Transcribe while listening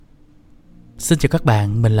Xin chào các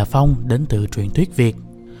bạn, mình là Phong đến từ Truyện Thuyết Việt.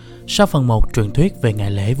 Sau phần 1 truyền thuyết về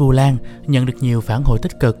ngày lễ Vu Lan nhận được nhiều phản hồi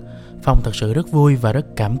tích cực, Phong thật sự rất vui và rất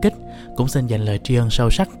cảm kích. Cũng xin dành lời tri ân sâu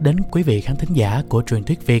sắc đến quý vị khán thính giả của Truyện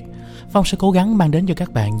Thuyết Việt. Phong sẽ cố gắng mang đến cho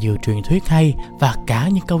các bạn nhiều truyền thuyết hay và cả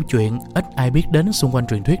những câu chuyện ít ai biết đến xung quanh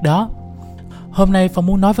truyền thuyết đó. Hôm nay Phong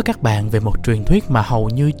muốn nói với các bạn về một truyền thuyết mà hầu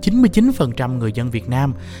như 99% người dân Việt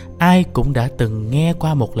Nam ai cũng đã từng nghe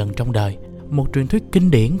qua một lần trong đời. Một truyền thuyết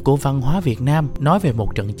kinh điển của văn hóa Việt Nam nói về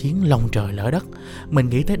một trận chiến long trời lở đất. Mình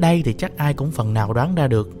nghĩ tới đây thì chắc ai cũng phần nào đoán ra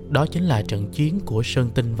được, đó chính là trận chiến của Sơn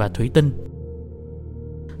Tinh và Thủy Tinh.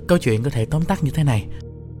 Câu chuyện có thể tóm tắt như thế này.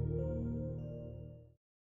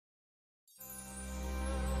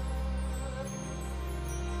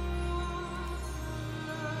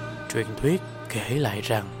 Truyền thuyết kể lại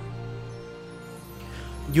rằng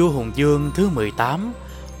vua Hùng Vương thứ 18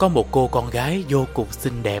 có một cô con gái vô cùng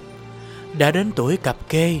xinh đẹp, đã đến tuổi cập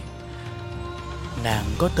kê. Nàng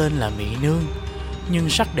có tên là Mỹ Nương, nhưng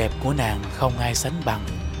sắc đẹp của nàng không ai sánh bằng.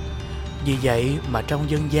 Vì vậy mà trong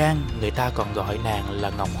dân gian người ta còn gọi nàng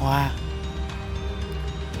là Ngọc Hoa.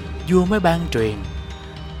 Vua mới ban truyền,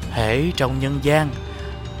 hễ trong nhân gian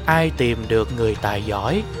ai tìm được người tài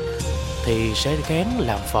giỏi thì sẽ gán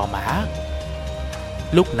làm phò mã.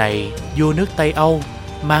 Lúc này vua nước Tây Âu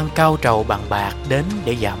mang cao trầu bằng bạc đến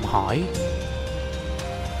để dạm hỏi.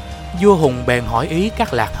 Vua Hùng bèn hỏi ý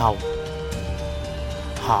các lạc hầu.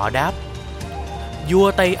 Họ đáp,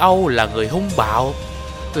 vua Tây Âu là người hung bạo,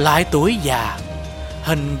 lại tuổi già,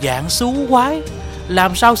 hình dạng xú quái,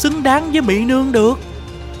 làm sao xứng đáng với Mỹ Nương được.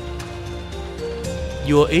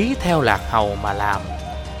 Vua ý theo lạc hầu mà làm,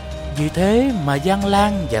 vì thế mà Giang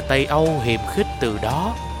Lan và Tây Âu hiềm khích từ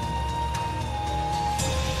đó.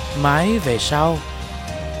 Mãi về sau,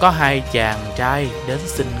 có hai chàng trai đến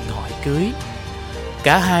xin hỏi cưới.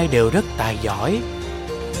 Cả hai đều rất tài giỏi.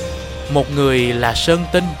 Một người là Sơn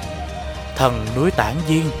Tinh, thần núi Tản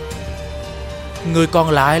Viên. Người còn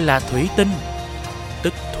lại là Thủy Tinh,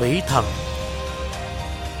 tức thủy thần.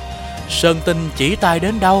 Sơn Tinh chỉ tay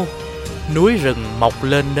đến đâu, núi rừng mọc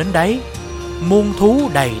lên đến đấy, muôn thú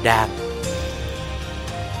đầy đàn.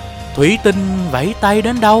 Thủy Tinh vẫy tay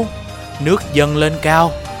đến đâu, nước dâng lên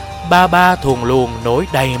cao, ba thuồng luồng nổi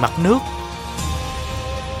đầy mặt nước.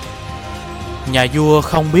 Nhà vua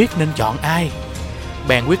không biết nên chọn ai,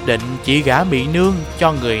 bèn quyết định chỉ gả Mỹ Nương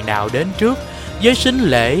cho người nào đến trước với sính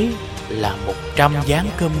lễ là 100 ván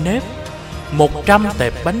cơm nếp, 100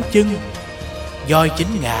 tệp bánh chưng, voi 9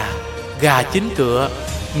 ngà, gà 9 cựa,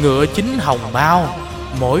 ngựa 9 hồng mao,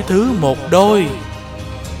 mỗi thứ một đôi.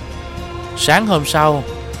 Sáng hôm sau,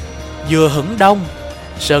 vừa hửng đông,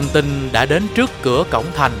 Sơn Tinh đã đến trước cửa cổng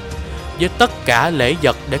thành với tất cả lễ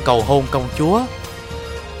vật để cầu hôn công chúa.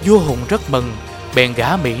 Vua Hùng rất mừng, bèn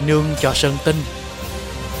gả Mỹ Nương cho Sơn Tinh.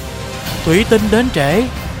 Thủy Tinh đến trễ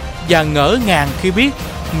và ngỡ ngàng khi biết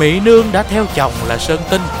Mỹ Nương đã theo chồng là Sơn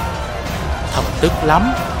Tinh. Thần tức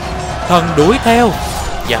lắm, thần đuổi theo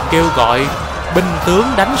và kêu gọi binh tướng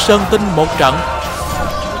đánh Sơn Tinh một trận.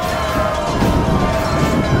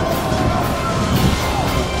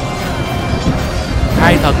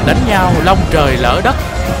 Hai thần đánh nhau long trời lở đất.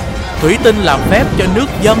 Thủy Tinh làm phép cho nước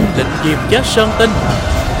dâng định dìm chết Sơn Tinh,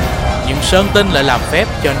 nhưng Sơn Tinh lại làm phép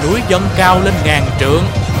cho núi dâng cao lên ngàn trượng.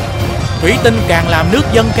 Thủy Tinh càng làm nước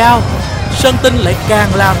dâng cao, Sơn Tinh lại càng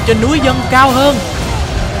làm cho núi dâng cao hơn.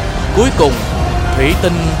 Cuối cùng Thủy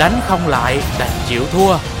Tinh đánh không lại, đành chịu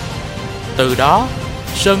thua. Từ đó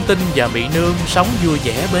Sơn Tinh và Mỹ Nương sống vui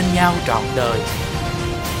vẻ bên nhau trọn đời.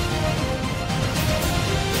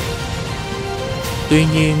 Tuy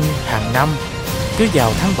nhiên hàng năm cứ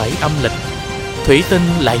vào tháng 7 âm lịch, Thủy Tinh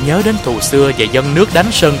lại nhớ đến thù xưa và dâng nước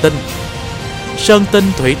đánh Sơn Tinh. Sơn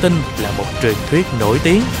Tinh Thủy Tinh là một truyền thuyết nổi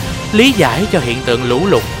tiếng, lý giải cho hiện tượng lũ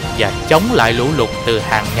lụt và chống lại lũ lụt từ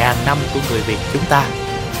hàng ngàn năm của người Việt chúng ta.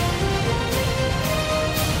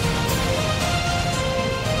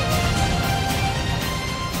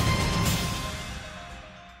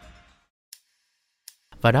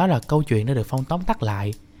 Và đó là câu chuyện đã được Phong tóm tắt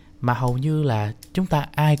lại, mà hầu như là chúng ta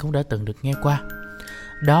ai cũng đã từng được nghe qua.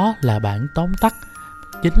 Đó là bản tóm tắt,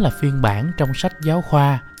 chính là phiên bản trong sách giáo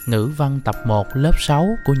khoa ngữ văn tập 1 lớp 6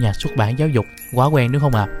 của nhà xuất bản Giáo dục. Quá quen đúng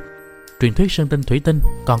không ạ? Truyền thuyết Sơn Tinh Thủy Tinh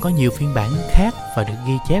còn có nhiều phiên bản khác và được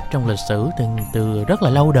ghi chép trong lịch sử từ rất là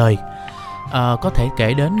lâu đời. Có thể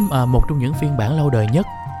kể đến một trong những phiên bản lâu đời nhất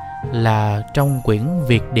là trong quyển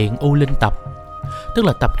Việt Điện U Linh Tập, tức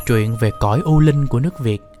là tập truyện về cõi U Linh của nước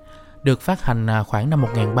Việt, được phát hành khoảng năm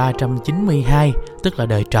 1392, tức là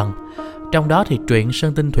đời Trần. Trong đó thì truyện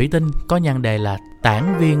Sơn Tinh Thủy Tinh có nhan đề là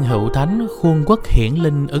Tản Viên Hữu Thánh Khuôn Quốc Hiển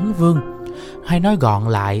Linh Ứng Vương, hay nói gọn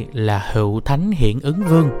lại là Hữu Thánh Hiển Ứng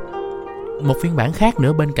Vương. một phiên bản khác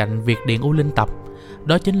nữa bên cạnh Việt Điện U Linh Tập,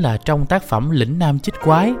 đó chính là trong tác phẩm Lĩnh Nam Chích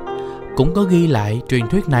Quái, cũng có ghi lại truyền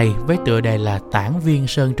thuyết này với tựa đề là Tản Viên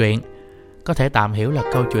Sơn Truyện, có thể tạm hiểu là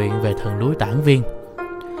câu chuyện về thần núi Tản Viên.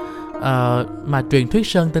 Mà truyền thuyết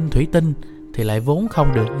Sơn Tinh Thủy Tinh thì lại vốn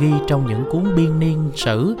không được ghi trong những cuốn biên niên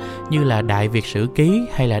sử như là Đại Việt Sử Ký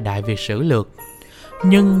hay là Đại Việt Sử Lược,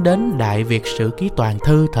 nhưng đến Đại Việt Sử Ký Toàn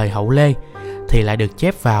Thư thời Hậu Lê thì lại được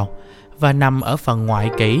chép vào và nằm ở phần ngoại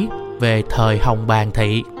kỷ về thời Hồng Bàn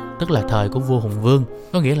Thị, tức là thời của vua Hùng Vương,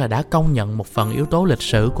 có nghĩa là đã công nhận một phần yếu tố lịch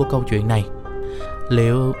sử của câu chuyện này.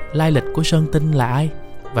 Liệu lai lịch của Sơn Tinh là ai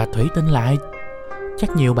và Thủy Tinh là ai? Chắc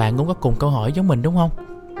nhiều bạn cũng có cùng câu hỏi giống mình đúng không?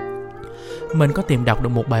 Mình có tìm đọc được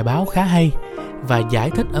một bài báo khá hay và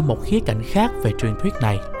giải thích ở một khía cạnh khác về truyền thuyết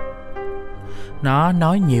này. Nó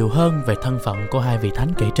nói nhiều hơn về thân phận của hai vị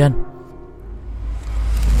thánh kể trên.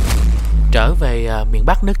 Trở về miền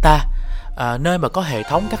Bắc nước ta, nơi mà có hệ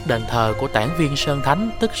thống các đền thờ của Tản Viên Sơn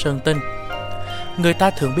Thánh tức Sơn Tinh, người ta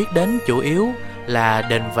thường biết đến chủ yếu là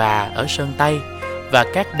đền Và ở Sơn Tây và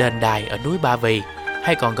các đền đài ở núi Ba Vì,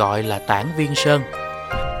 hay còn gọi là Tản Viên Sơn.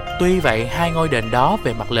 Tuy vậy, hai ngôi đền đó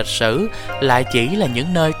về mặt lịch sử lại chỉ là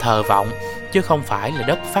những nơi thờ vọng, chứ không phải là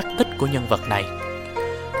đất phát tích của nhân vật này.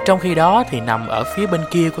 Trong khi đó thì nằm ở phía bên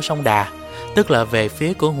kia của sông Đà, tức là về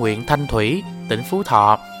phía của huyện Thanh Thủy, tỉnh Phú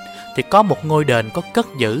Thọ, thì có một ngôi đền có cất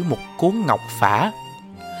giữ một cuốn ngọc phả.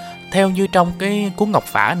 Theo như trong cái cuốn ngọc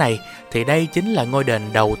phả này thì đây chính là ngôi đền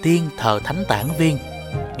đầu tiên thờ Thánh Tản Viên.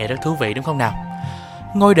 Nghe rất thú vị đúng không nào?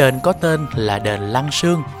 Ngôi đền có tên là đền Lăng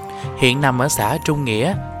Sương, hiện nằm ở xã Trung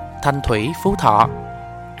Nghĩa, Thanh Thủy, Phú Thọ.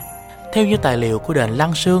 Theo như tài liệu của đền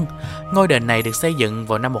Lăng Sương, ngôi đền này được xây dựng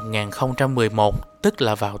vào năm 1011, tức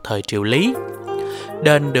là vào thời Triệu Lý.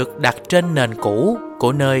 Đền được đặt trên nền cũ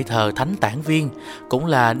của nơi thờ Thánh Tản Viên, cũng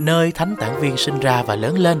là nơi Thánh Tản Viên sinh ra và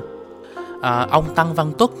lớn lên. Ông Tăng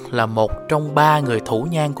Văn Tuất là một trong 3 người thủ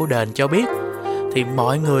nhang của đền cho biết, thì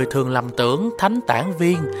mọi người thường lầm tưởng Thánh Tản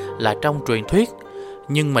Viên là trong truyền thuyết,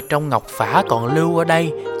 nhưng mà trong ngọc phả còn lưu ở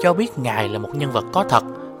đây cho biết ngài là một nhân vật có thật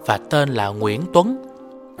và tên là Nguyễn Tuấn.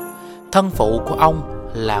 Thân phụ của ông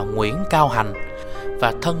là Nguyễn Cao Hành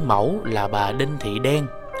và thân mẫu là bà Đinh Thị Đen.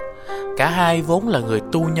 Cả hai vốn là người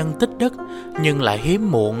tu nhân tích đức nhưng lại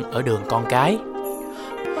hiếm muộn ở đường con cái.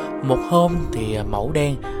 Một hôm thì mẫu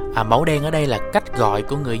đen ở đây là cách gọi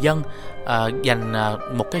của người dân dành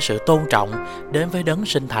một cái sự tôn trọng đến với đấng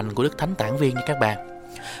sinh thành của Đức Thánh Tản Viên nha các bạn.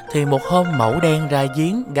 Thì một hôm mẫu đen ra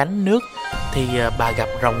giếng gánh nước thì bà gặp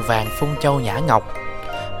rồng vàng phun châu nhã ngọc.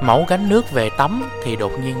 Mẫu gánh nước về tắm thì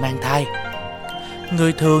đột nhiên mang thai.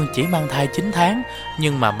 Người thường chỉ mang thai 9 tháng,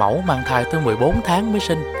 nhưng mà mẫu mang thai tới 14 tháng mới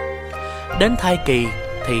sinh. Đến thai kỳ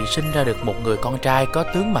thì sinh ra được một người con trai có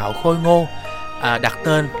tướng mạo khôi ngô, đặt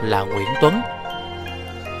tên là Nguyễn Tuấn.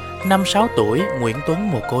 Năm 6 tuổi, Nguyễn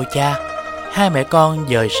Tuấn mồ côi cha. Hai mẹ con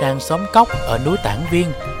dời sang xóm Cốc ở núi Tản Viên,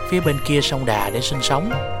 phía bên kia sông Đà để sinh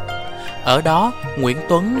sống. Ở đó, Nguyễn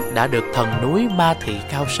Tuấn đã được thần núi Ma Thị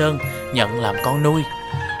Cao Sơn nhận làm con nuôi.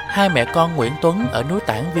 Hai mẹ con Nguyễn Tuấn ở núi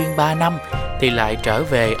Tản Viên 3 năm thì lại trở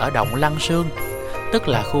về ở động Lăng Sương, tức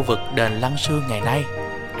là khu vực đền Lăng Sương ngày nay.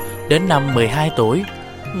 Đến năm 12 tuổi,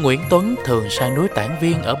 Nguyễn Tuấn thường sang núi Tản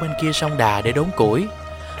Viên ở bên kia sông Đà để đốn củi.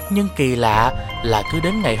 Nhưng kỳ lạ là cứ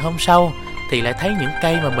đến ngày hôm sau thì lại thấy những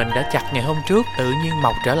cây mà mình đã chặt ngày hôm trước tự nhiên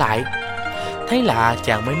mọc trở lại. Thấy lạ,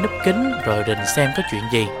 chàng mới núp kín rồi rình xem có chuyện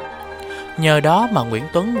gì. Nhờ đó mà Nguyễn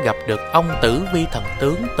Tuấn gặp được ông Tử Vi thần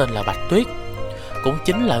tướng tên là Bạch Tuyết, cũng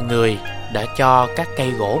chính là người đã cho các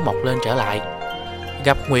cây gỗ mọc lên trở lại.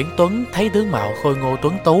 Gặp Nguyễn Tuấn thấy tướng mạo khôi ngô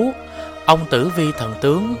tuấn tú, ông Tử Vi thần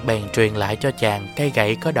tướng bèn truyền lại cho chàng cây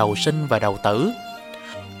gậy có đầu sinh và đầu tử.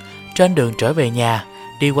 Trên đường trở về nhà,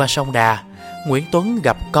 đi qua sông Đà, Nguyễn Tuấn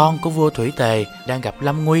gặp con của vua Thủy Tề đang gặp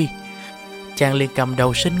lâm nguy. Chàng liền cầm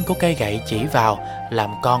đầu sinh của cây gậy chỉ vào, làm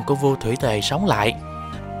con của vua Thủy Tề sống lại.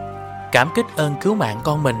 Cảm kích ơn cứu mạng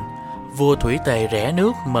con mình, vua Thủy Tề rẽ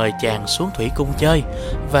nước mời chàng xuống thủy cung chơi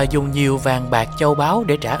và dùng nhiều vàng bạc châu báu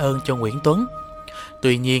để trả ơn cho Nguyễn Tuấn.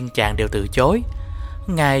 Tuy nhiên chàng đều từ chối.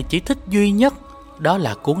 Ngài chỉ thích duy nhất đó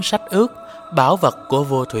là cuốn sách ước, bảo vật của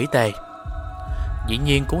vua Thủy Tề. Dĩ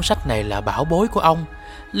nhiên cuốn sách này là bảo bối của ông,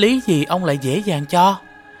 lý gì ông lại dễ dàng cho.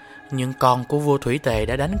 Nhưng con của vua Thủy Tề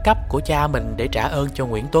đã đánh cắp của cha mình để trả ơn cho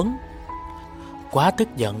Nguyễn Tuấn. Quá tức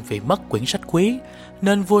giận vì mất quyển sách quý,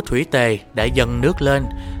 nên vua Thủy Tề đã dâng nước lên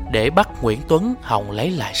để bắt Nguyễn Tuấn hòng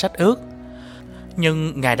lấy lại sách ước.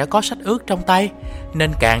 Nhưng ngài đã có sách ước trong tay,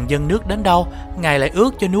 nên càng dâng nước đến đâu, ngài lại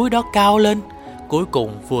ước cho núi đó cao lên. Cuối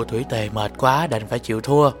cùng vua Thủy Tề mệt quá đành phải chịu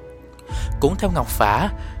thua. Cũng theo ngọc phả,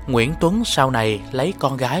 Nguyễn Tuấn sau này lấy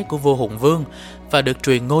con gái của vua Hùng Vương và được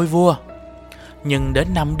truyền ngôi vua. Nhưng đến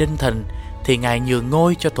năm Đinh Thìn thì Ngài nhường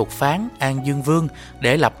ngôi cho Thục Phán An Dương Vương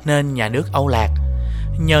để lập nên nhà nước Âu Lạc.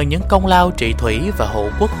 Nhờ những công lao trị thủy và hộ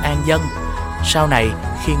quốc an dân, sau này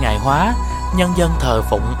khi Ngài hóa, nhân dân thờ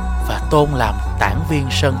phụng và tôn làm tản viên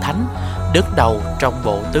Sơn Thánh, đứng đầu trong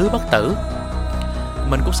bộ Tứ Bất Tử.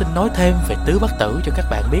 Mình cũng xin nói thêm về Tứ Bất Tử cho các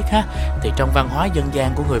bạn biết ha. Thì trong văn hóa dân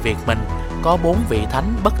gian của người Việt mình có 4 vị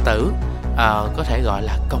thánh bất tử, có thể gọi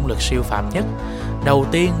là công lực siêu phàm nhất. Đầu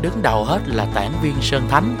tiên đứng đầu hết là Tản Viên Sơn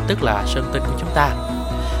Thánh, tức là Sơn Tinh của chúng ta.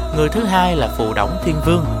 Người thứ hai là Phù Đổng Thiên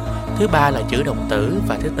Vương, thứ ba là Chữ Đồng Tử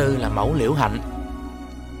và thứ tư là Mẫu Liễu Hạnh.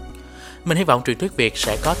 Mình hy vọng truyền thuyết Việt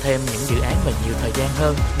sẽ có thêm những dự án và nhiều thời gian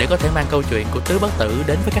hơn để có thể mang câu chuyện của Tứ Bất Tử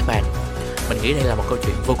đến với các bạn. Mình nghĩ đây là một câu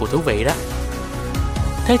chuyện vô cùng thú vị đó.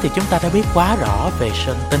 Thế thì chúng ta đã biết quá rõ về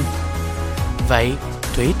Sơn Tinh. Vậy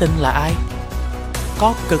thủy tinh là ai?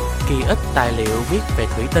 Có cực kỳ ít tài liệu viết về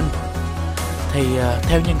thủy tinh. Thì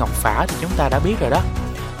theo như Ngọc Phả thì chúng ta đã biết rồi đó.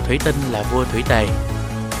 Thủy tinh là vua Thủy Tề.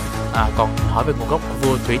 Còn hỏi về nguồn gốc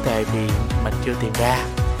vua Thủy Tề thì mình chưa tìm ra.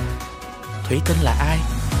 Thủy tinh là ai?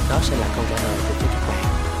 Đó sẽ là câu trả lời của các bạn,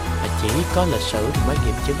 và chỉ có lịch sử thì mới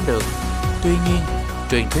kiểm chứng được. Tuy nhiên,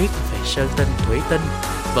 truyền thuyết về Sơn Tinh, thủy tinh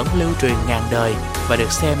vẫn lưu truyền ngàn đời và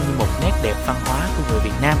được xem như một nét đẹp văn hóa của người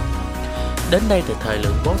Việt Nam. Đến đây thì thời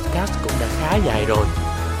lượng podcast cũng đã khá dài rồi.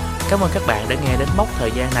 Cảm ơn các bạn đã nghe đến mốc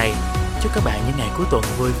thời gian này. Chúc các bạn những ngày cuối tuần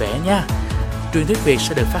vui vẻ nha. Truyền thuyết Việt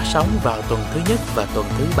sẽ được phát sóng vào tuần thứ nhất và tuần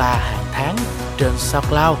thứ ba hàng tháng trên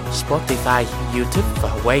SoundCloud, Spotify, YouTube và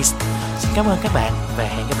Waze. Xin cảm ơn các bạn và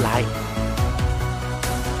hẹn gặp lại.